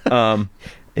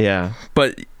 Yeah.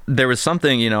 But there was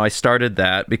something, I started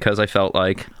that because I felt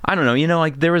I don't know,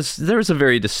 there was a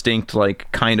very distinct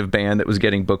kind of band that was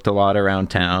getting booked a lot around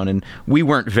town, and we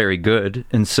weren't very good,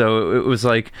 and so it was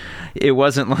it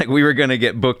wasn't we were going to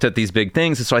get booked at these big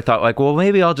things. And so I thought well,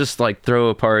 maybe I'll just throw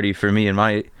a party for me and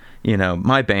my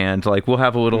my band, we'll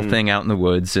have a little thing out in the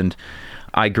woods. And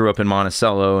I grew up in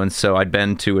Monticello, and so I'd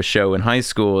been to a show in high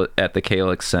school at the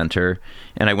Calyx Center,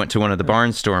 and I went to one of the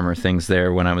Barnstormer things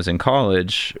there when I was in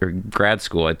college, or grad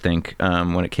school, I think,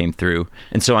 when it came through.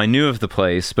 And so I knew of the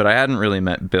place, but I hadn't really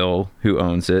met Bill, who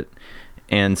owns it.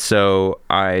 And so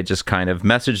I just kind of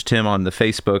messaged him on the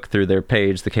Facebook through their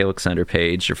page, the Calyx Center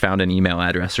page, or found an email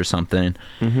address or something.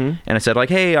 And I said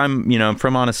hey, I'm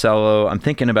from Monticello. I'm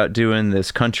thinking about doing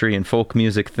this country and folk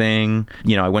music thing.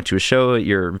 I went to a show at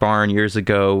your barn years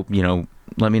ago.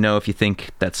 Let me know if you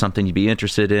think that's something you'd be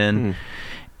interested in.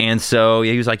 And so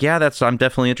he was yeah, I'm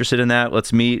definitely interested in that.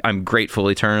 Let's meet. I'm grateful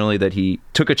eternally that he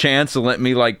took a chance to let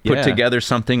me put together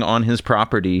something on his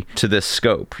property to this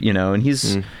scope, and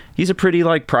he's a pretty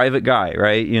private guy,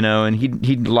 right? And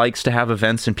he likes to have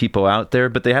events and people out there,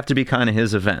 but they have to be kind of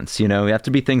his events, they have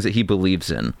to be things that he believes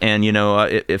in. And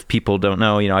if people don't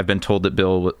know, I've been told that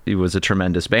Bill was a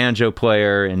tremendous banjo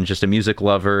player and just a music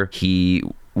lover. He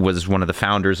was one of the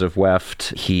founders of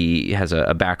WEFT. He has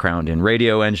a background in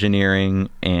radio engineering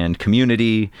and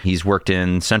community. He's worked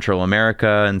in Central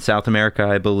America and South America,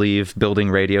 I believe, building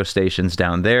radio stations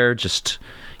down there, just,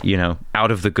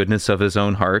 out of the goodness of his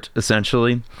own heart,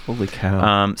 essentially. Holy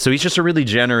cow. So he's just a really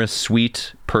generous,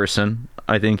 sweet person,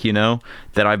 I think,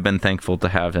 that I've been thankful to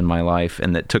have in my life,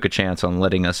 and that took a chance on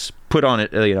letting us put on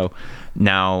it,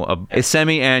 now a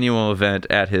semi-annual event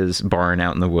at his barn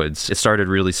out in the woods. It started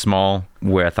really small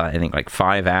with, I think,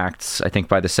 5 acts. I think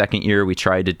by the second year, we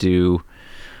tried to do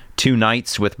 2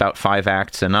 nights with about 5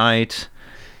 acts a night.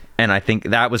 And I think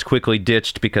that was quickly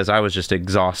ditched because I was just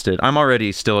exhausted. I'm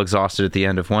already still exhausted at the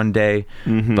end of one day,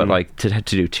 but to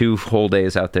do 2 whole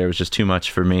days out there was just too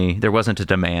much for me. There wasn't a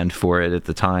demand for it at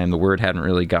the time. The word hadn't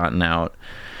really gotten out.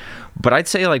 But I'd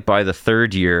say by the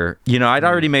 3rd year, I'd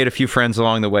already made a few friends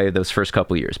along the way those first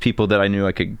couple years. People that I knew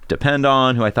I could depend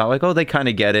on, who I thought oh, they kind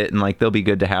of get it, and they'll be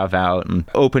good to have out. And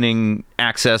opening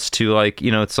access to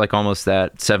it's almost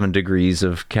that 7 degrees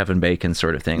of Kevin Bacon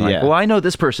sort of thing. Well, I know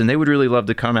this person, they would really love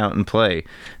to come out and play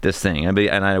this thing.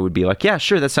 And I would be yeah,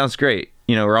 sure, that sounds great.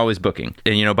 We're always booking.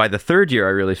 And, by the 3rd year,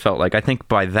 I really felt I think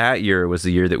by that year was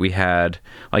the year that we had,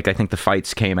 I think the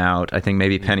Fights came out. I think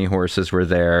maybe Penny Horses were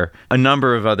there. A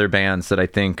number of other bands that I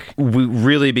think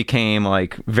really became,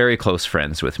 very close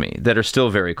friends with me, that are still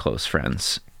very close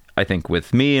friends, I think,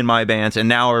 with me and my bands, and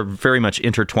now are very much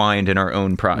intertwined in our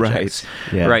own projects.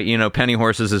 Right. Yeah. Right. Penny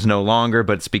Horses is no longer,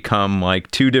 but it's become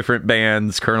 2 different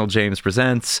bands. Colonel James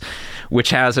Presents, which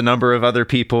has a number of other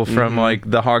people from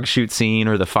the hog shoot scene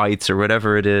or the Fights or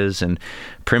whatever it is. And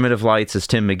Primitive Lights is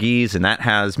Tim McGee's, and that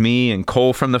has me and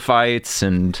Cole from the Fights,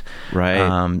 and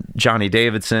Johnny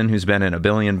Davidson, who's been in a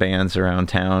billion bands around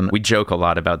town. We joke a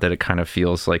lot about that. It kind of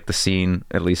feels like the scene,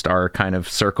 at least our kind of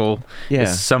circle,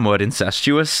 is somewhat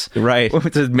incestuous. Right.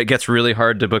 It gets really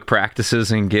hard to book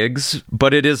practices and gigs,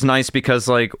 but it is nice because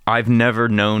I've never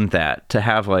known that, to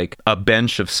have a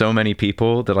bench of so many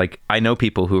people that I know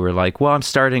people who are well, I'm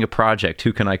starting a project,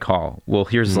 who can I call? Well,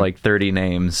 here's 30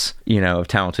 names, of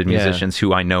talented musicians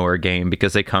who I know are game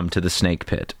because they come to the Snake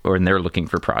Pit, and they're looking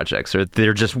for projects, or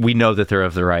we know that they're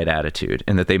of the right attitude,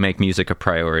 and that they make music a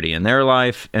priority in their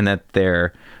life, and that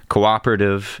they're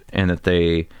cooperative, and that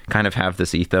they kind of have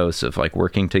this ethos of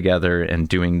working together and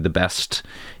doing the best,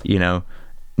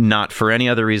 not for any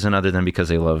other reason other than because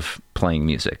they love playing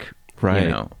music,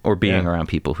 right? Or being around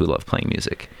people who love playing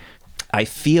music. I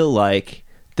feel like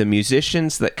the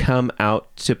musicians that come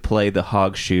out to play the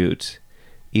hog shoot,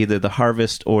 either the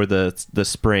harvest or the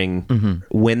spring,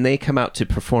 when they come out to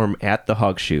perform at the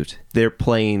hog shoot, they're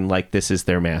playing this is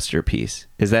their masterpiece.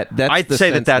 Is that's I'd the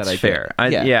say sense that's fair. I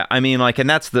mean, and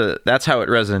that's how it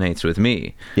resonates with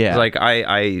me. Yeah.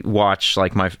 I watch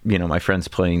my friends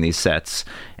playing these sets,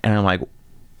 and I'm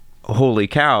holy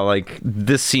cow,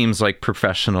 this seems like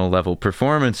professional level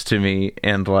performance to me,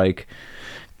 and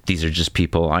these are just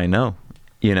people I know,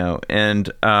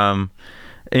 and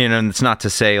And it's not to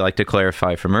say, like, to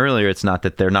clarify from earlier, it's not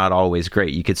that they're not always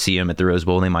great. You could see them at the Rose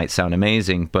Bowl, and they might sound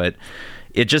amazing, but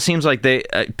it just seems like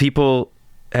people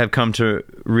have come to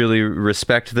really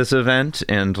respect this event,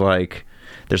 and like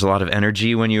there's a lot of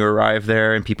energy when you arrive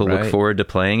there, and people look forward to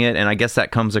playing it, and I guess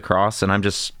that comes across, and I'm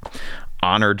just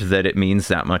honored that it means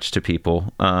that much to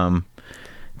people,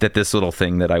 that this little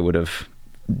thing that I would have,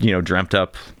 dreamt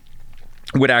up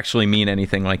would actually mean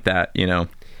anything like that.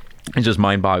 It's just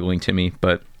mind-boggling to me.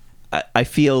 But I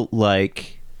feel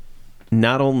like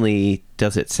not only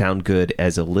does it sound good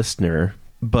as a listener,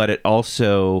 but it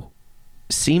also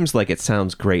seems like it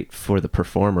sounds great for the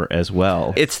performer as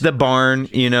well. It's the barn,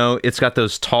 it's got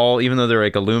those tall, even though they're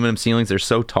like aluminum ceilings, they're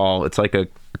so tall, it's like a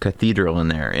cathedral in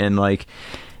there. And like,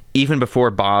 even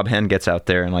before Bob Henn gets out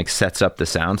there and like sets up the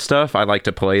sound stuff, I like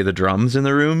to play the drums in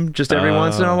the room just every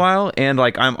once in a while. And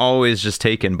like, I'm always just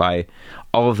taken by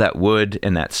all of that wood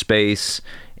and that space.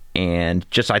 And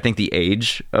just, I think the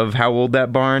age of how old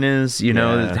that barn is,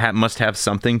 must have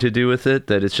something to do with it,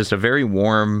 that it's just a very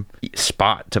warm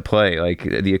spot to play, like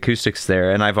the acoustics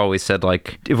there. And I've always said,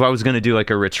 like, if I was going to do like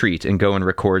a retreat and go and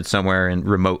record somewhere and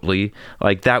remotely,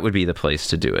 like that would be the place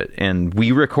to do it. And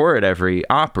we record every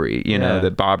Opry,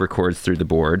 that Bob records through the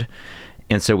board.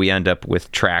 And so we end up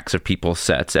with tracks of people's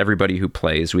sets. Everybody who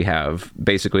plays, we have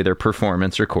basically their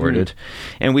performance recorded.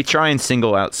 And we try and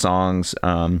single out songs,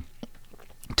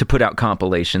 to put out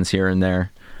compilations here and there.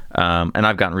 And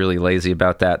I've gotten really lazy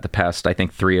about that the past, I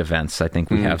think, 3 events. I think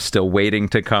we have still waiting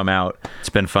to come out. It's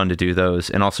been fun to do those,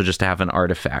 and also just to have an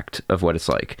artifact of what it's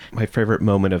like. My favorite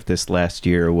moment of this last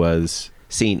year was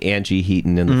seeing Angie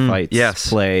Heaton in the Fights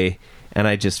play, and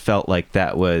I just felt like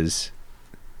that was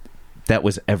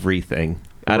everything.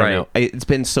 I don't know. It's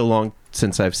been so long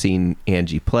since I've seen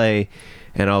Angie play,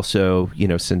 and also,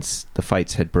 since the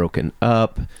Fights had broken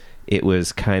up, it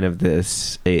was kind of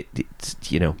this,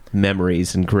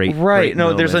 memories and great Right. No,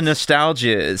 moments. there's a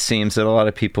nostalgia, it seems, that a lot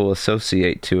of people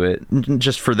associate to it,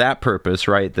 just for that purpose,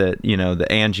 right? That,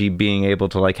 the Angie being able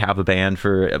to, like, have a band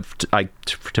for,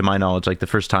 to my knowledge, like, the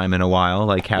first time in a while,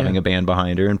 like, having a band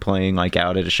behind her and playing, like,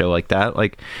 out at a show like that.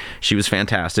 Like, she was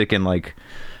fantastic, and, like,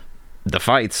 the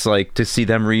Fights, like, to see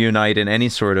them reunite in any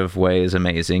sort of way is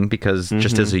amazing, because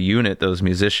just as a unit, those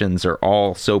musicians are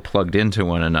all so plugged into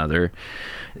one another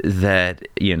that,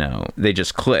 they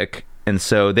just click. And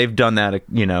so they've done that,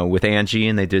 with Angie,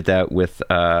 and they did that with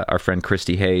our friend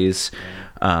Christy Hayes.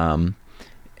 And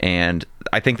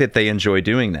I think that they enjoy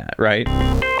doing that, right?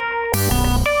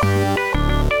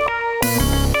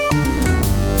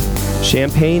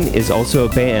 Champaign is Also a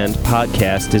Band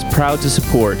podcast is proud to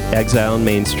support Exile on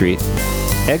Main Street.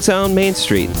 Exile on Main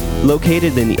Street,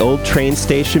 located in the old train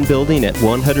station building at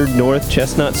 100 North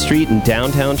Chestnut Street in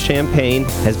downtown Champaign,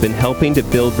 has been helping to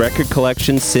build record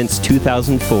collections since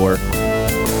 2004.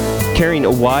 Carrying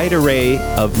a wide array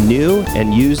of new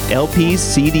and used LPs,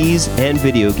 CDs, and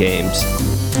video games.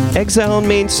 Exile on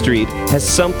Main Street has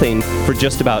something for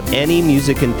just about any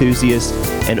music enthusiast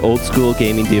and old-school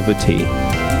gaming devotee.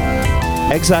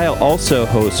 Exile also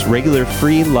hosts regular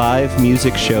free live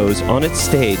music shows on its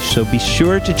stage, so be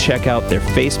sure to check out their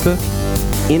Facebook,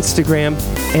 Instagram,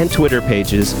 and Twitter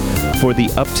pages for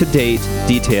the up-to-date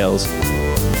details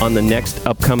on the next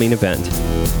upcoming event.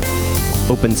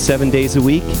 Open 7 days a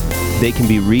week, they can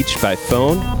be reached by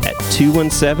phone at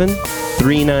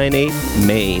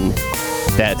 217-398-MAIN.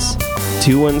 That's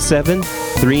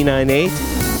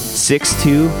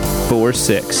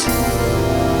 217-398-6246.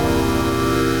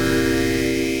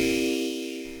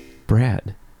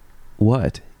 Brad,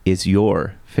 what is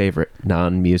your favorite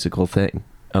non-musical thing?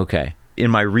 Okay. In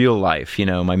my real life,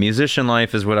 my musician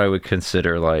life is what I would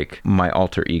consider like my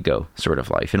alter ego sort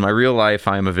of life. In my real life,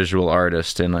 I'm a visual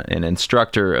artist and an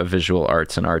instructor of visual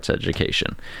arts and arts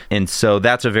education. And so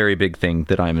that's a very big thing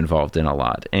that I'm involved in a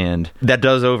lot. And that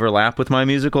does overlap with my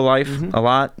musical life a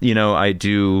lot. I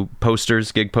do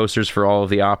posters, gig posters for all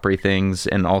of the Opry things,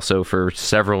 and also for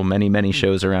many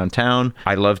shows around town.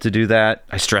 I love to do that.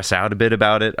 I stress out a bit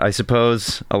about it, I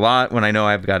suppose, a lot when I know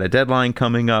I've got a deadline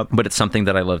coming up, but it's something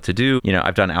that I love to do.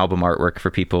 I've done album artwork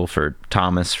for people, for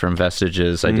Thomas from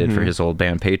Vestiges. I did for his old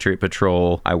band Patriot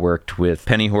Patrol. I worked with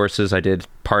Penny Horses. I did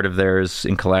part of theirs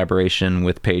in collaboration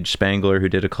with Paige Spangler, who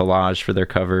did a collage for their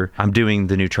cover. I'm doing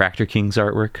the new Tractor Kings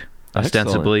artwork,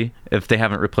 ostensibly. Excellent. If they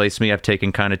haven't replaced me, I've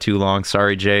taken kind of too long.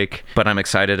 Sorry, Jake. But I'm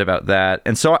excited about that.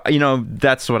 And so,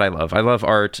 that's what I love. I love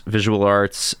art, visual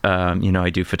arts. I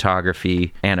do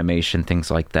photography, animation,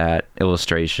 things like that,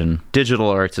 illustration. Digital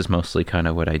arts is mostly kind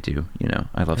of what I do.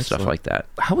 I love stuff like that.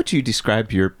 How would you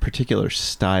describe your particular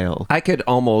style? I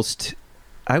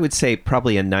would say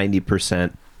probably a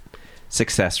 90%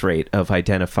 success rate of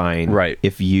identifying Right.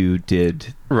 if you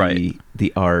did Right.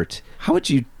 the art. How would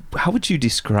you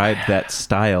describe that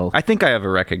style? I think I have a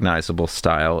recognizable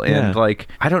style, and Yeah.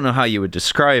 I don't know how you would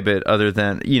describe it other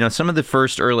than, some of the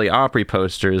first early Opry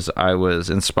posters, I was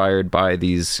inspired by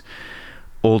these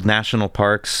old national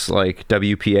parks, like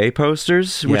WPA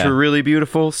posters, which Yeah. were really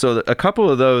beautiful. So a couple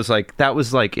of those, that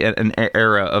was like an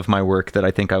era of my work that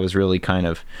I think I was really kind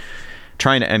of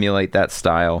trying to emulate that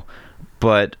style.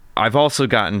 But I've also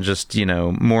gotten just,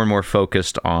 more and more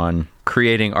focused on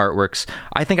creating artworks.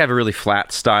 I think I have a really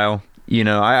flat style.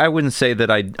 I wouldn't say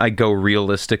that I go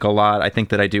realistic a lot. I think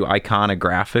that I do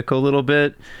iconographic a little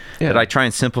bit, that I try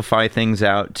and simplify things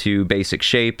out to basic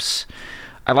shapes.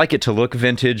 I like it to look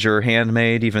vintage or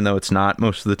handmade, even though it's not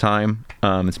most of the time.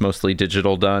 It's mostly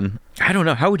digital done. I don't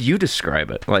know. How would you describe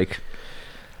it?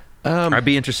 I'd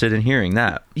be interested in hearing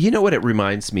that. You know what it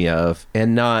reminds me of,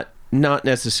 and not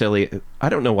necessarily. I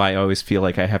don't know why I always feel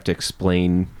like I have to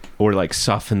explain or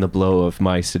soften the blow of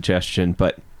my suggestion,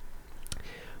 but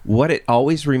what it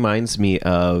always reminds me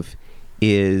of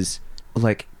is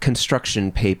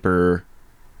construction paper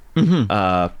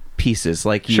pieces.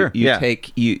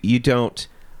 You don't.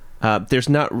 There's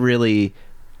not really.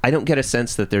 I don't get a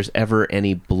sense that there's ever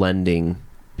any blending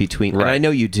between. Right. And I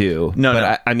know you do.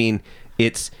 No. I mean,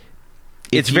 it's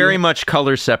very much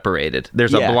color separated.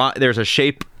 There's there's a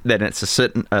shape that it's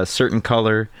a certain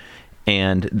color,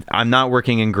 and I'm not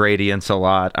working in gradients a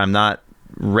lot. I'm not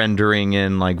rendering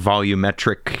in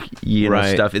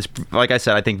volumetric stuff. It's like I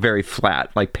said, I think very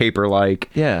flat, paper-like.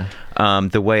 Yeah.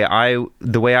 The way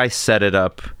I set it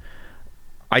up,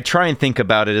 I try and think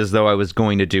about it as though I was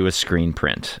going to do a screen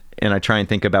print. And I try and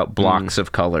think about blocks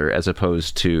of color as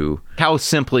opposed to how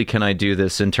simply can I do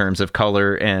this in terms of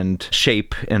color and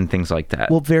shape and things like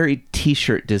that. Well, very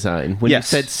T-shirt design. When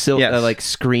Yes. you said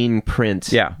screen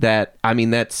print,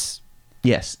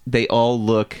 yes, they all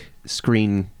look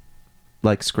screen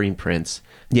prints.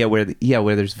 Yeah, where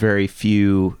there's very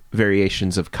few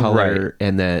variations of color, Right.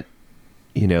 and that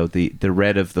the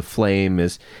red of the flame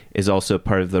is also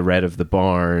part of the red of the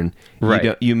barn.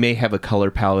 Right. You may have a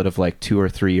color palette of 2 or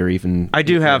 3 or even. I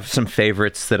do have some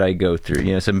favorites that I go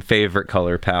through. Some favorite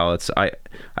color palettes. I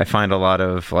find a lot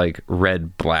of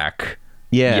red, black,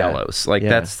 yellows.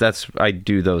 That's I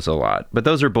do those a lot. But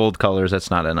those are bold colors. That's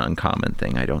not an uncommon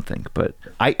thing, I don't think. But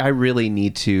I really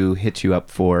need to hit you up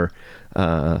for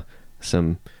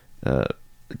some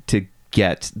to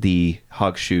get the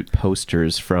Hog Shoot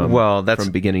posters from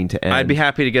beginning to end. I'd be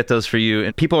happy to get those for you.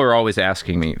 And people are always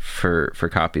asking me for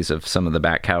copies of some of the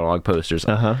back catalog posters.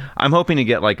 I'm hoping to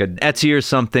get an Etsy or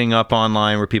something up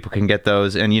online where people can get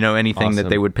those. And anything Awesome. that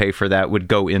they would pay for that would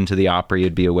go into the Opry.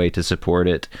 It'd be a way to support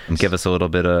it and give us a little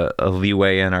bit of a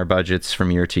leeway in our budgets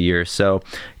from year to year. So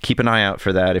keep an eye out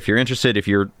for that. If you're interested, if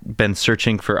you've been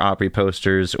searching for Opry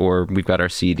posters, or we've got our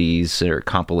CDs or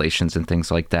compilations and things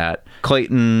like that.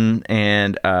 Clayton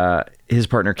and his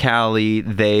partner Callie,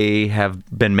 they have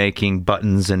been making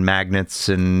buttons and magnets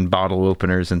and bottle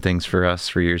openers and things for us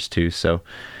for years too. So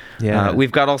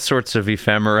we've got all sorts of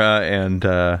ephemera and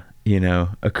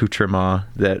accoutrement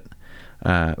that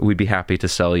we'd be happy to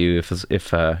sell you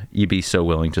if you'd be so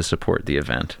willing to support the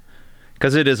event,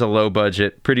 because it is a low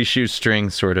budget, pretty shoestring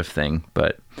sort of thing.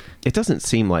 But it doesn't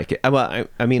seem like it. Well,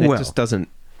 I mean, it just doesn't.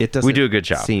 It doesn't. We do a good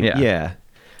job. Yeah.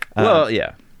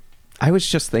 Yeah. I was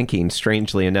just thinking,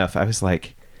 strangely enough, I was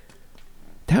like,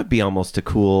 that would be almost a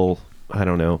cool, I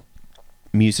don't know,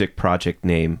 music project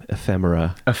name,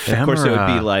 Ephemera. Ephemera. Of course,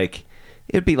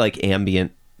 it'd be like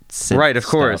ambient synth Right, of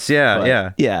course. stuff,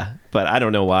 Yeah. Yeah, but I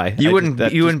don't know why. You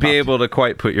wouldn't be able to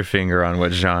quite put your finger on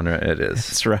what genre it is.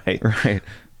 That's right. Right.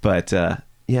 But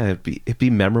it'd be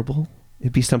memorable.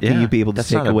 It'd be something you'd be able to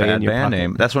take away in your band pocket.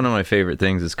 name. That's one of my favorite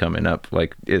things is coming up,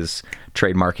 is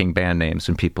trademarking band names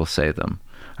when people say them.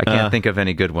 I can't think of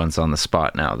any good ones on the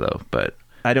spot now, though. But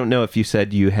I don't know if you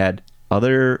said you had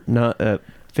other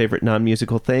favorite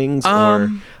non-musical things, or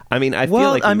I mean, I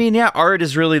feel like art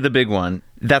is really the big one.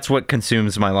 That's what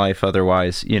consumes my life.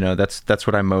 Otherwise, that's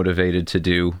what I'm motivated to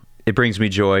do. It brings me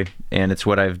joy, and it's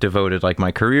what I've devoted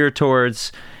my career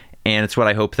towards, and it's what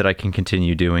I hope that I can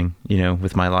continue doing,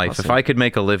 with my life. Awesome. If I could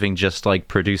make a living just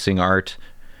producing art,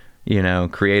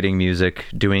 creating music,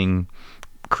 doing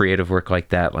creative work like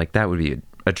that would be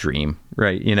a dream,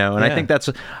 right? And I think that's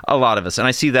a lot of us, and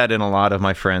I see that in a lot of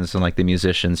my friends and the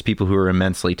musicians, people who are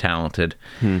immensely talented.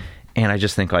 And I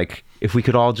just think if we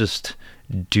could all just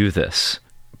do this.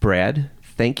 Brad,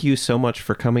 thank you so much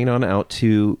for coming on out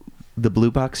to the Blue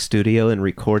Box Studio and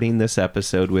recording this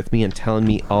episode with me and telling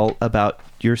me all about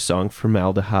your song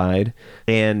Formaldehyde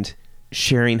and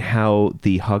sharing how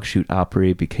the Hog Shoot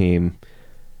Opry became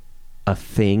a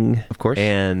thing. Of course.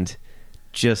 And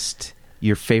just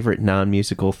your favorite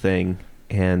non-musical thing.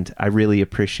 And I really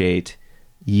appreciate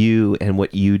you and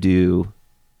what you do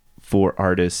for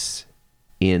artists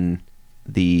in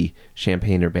the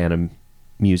Champaign-Urbana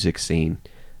music scene.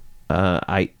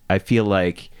 I feel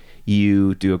like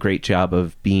you do a great job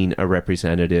of being a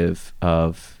representative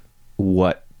of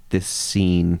what this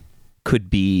scene could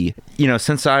be.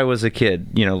 Since I was a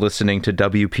kid, listening to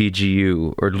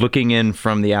WPGU or looking in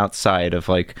from the outside of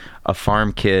like a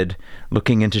farm kid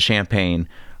looking into Champaign,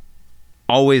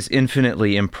 always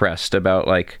infinitely impressed about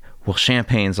like, well,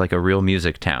 Champaign's like a real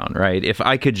music town, right? If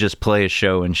I could just play a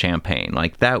show in Champaign,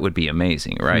 like that would be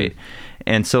amazing, right?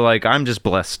 And so like I'm just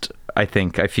blessed. I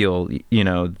feel,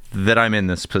 that I'm in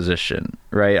this position,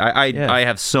 right? I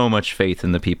have so much faith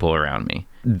in the people around me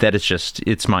that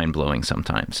it's mind-blowing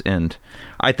sometimes. And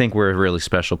I think we're a really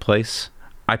special place.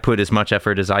 I put as much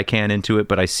effort as I can into it,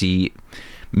 but I see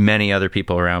many other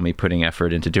people around me putting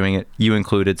effort into doing it. You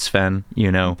included, Sven.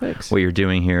 Thanks. What you're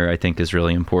doing here, I think, is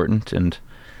really important and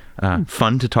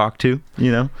fun to talk to,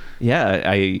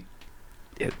 Yeah,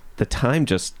 the time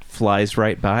just flies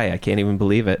right by. I can't even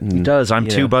believe it. And, it does. I'm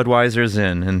 2 Budweisers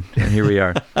in, and here we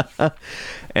are.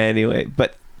 Anyway,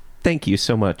 but thank you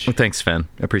so much. Well, thanks, Sven.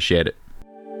 Appreciate it.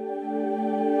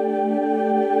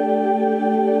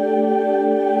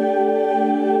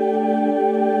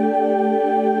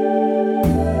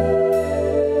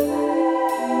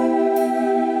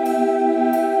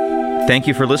 Thank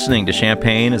you for listening to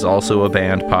Champaign is Also a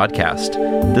Band podcast.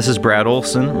 This is Brad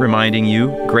Olson reminding you,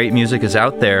 great music is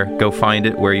out there. Go find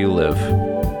it where you live.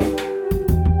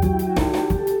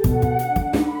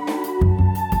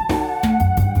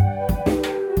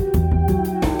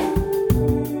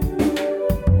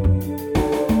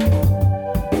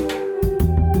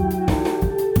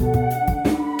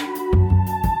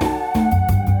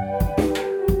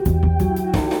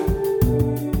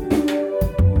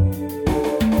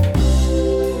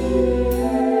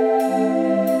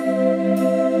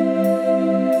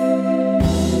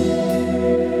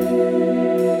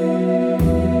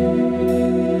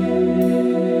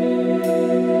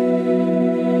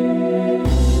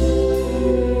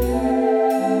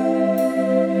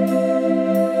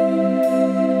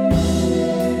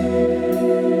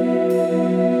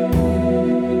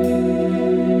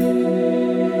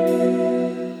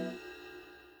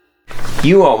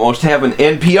 You almost have an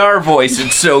NPR voice.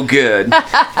 It's so good.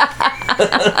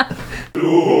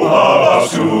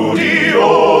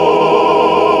 Studio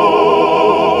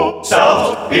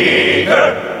South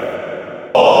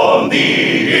Speaker on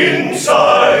the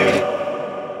inside.